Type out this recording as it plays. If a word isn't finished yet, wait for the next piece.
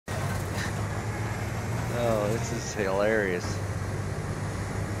Oh, this is hilarious.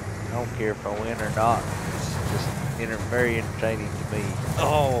 I don't care if I win or not. It's just very entertaining to me.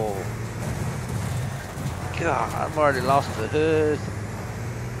 Oh, God, I've already lost the hood.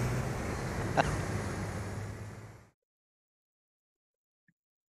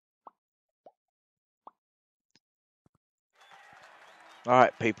 All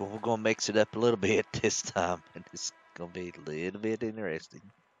right, people, we're going to mix it up a little bit this time, and it's going to be a little bit interesting.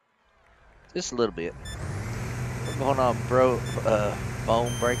 Just a little bit. We're going on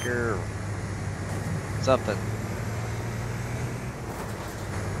Bonebreaker or something.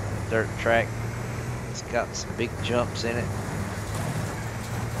 Dirt track. It's got some big jumps in it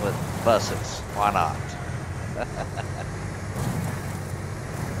with buses. Why not?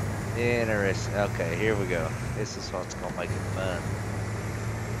 Interesting. Okay, here we go. This is what's going to make it fun.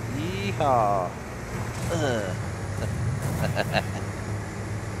 Yeehaw.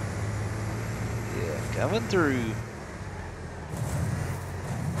 Yeah, coming through.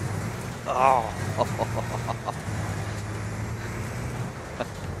 Oh.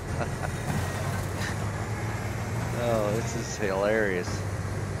 Oh, this is hilarious.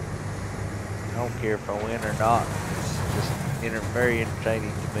 I don't care if I win or not. It's just very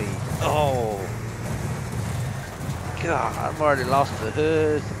entertaining to me. Oh. God, I've already lost the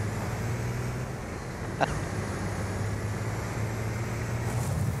hood.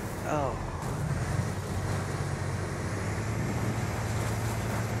 Oh.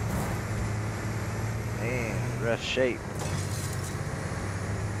 Man, rough shape.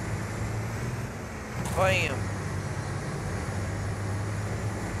 Bam.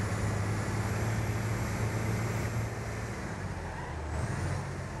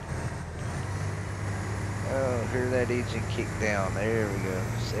 Oh, hear that engine kick down. There we go.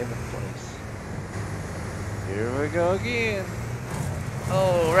 7th place. Here we go again.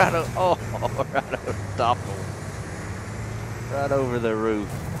 Oh, right over, oh, right over the top of him. Right over the roof.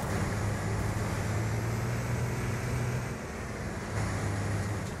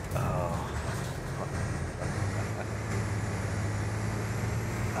 Oh.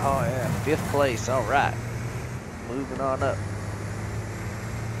 Oh, yeah. 5th place. All right. Moving on up.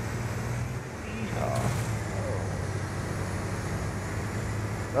 Yeehaw.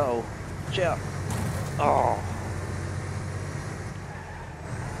 Uh-oh. Watch out. Oh.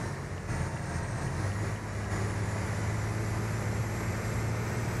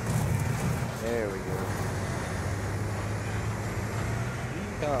 There we go.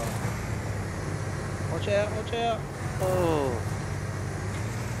 Yeehaw. Watch out, watch out. Oh.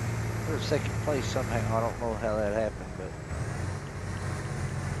 We're 2nd place somehow. I don't know how that happened, but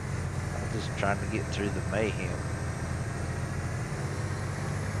I'm just trying to get through the mayhem.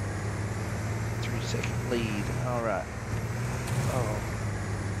 3-second lead. All right. Oh.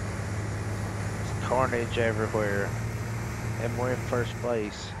 It's carnage everywhere. And we're in 1st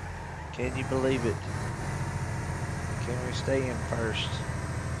place. Can you believe it? Can we stay in 1st?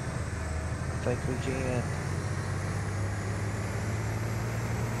 I think we can.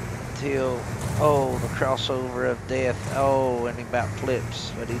 Until, oh, the crossover of death. Oh, and he about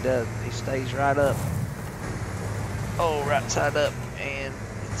flips, but he doesn't. He stays right up. Oh, right side up, and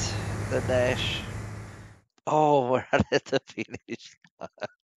it's the dash. Oh, right at the finish.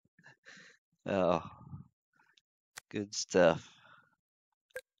 Oh, good stuff.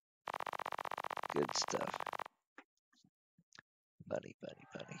 Good stuff. Bunny, bunny,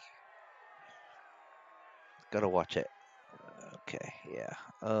 bunny. Gotta watch it. Okay, yeah.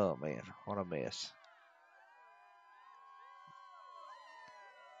 Oh, man, what a mess.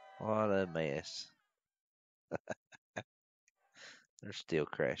 What a mess. They're still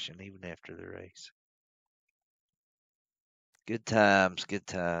crashing even after the race. Good times, good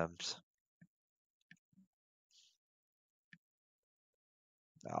times.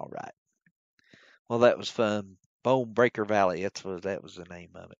 All right. Well, that was fun. Bonebreaker Valley. That was the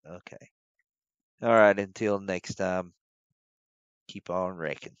name of it. Okay. All right. Until next time, keep on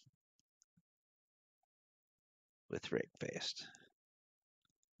wrecking with Wreckfest.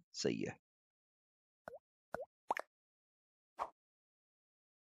 See ya.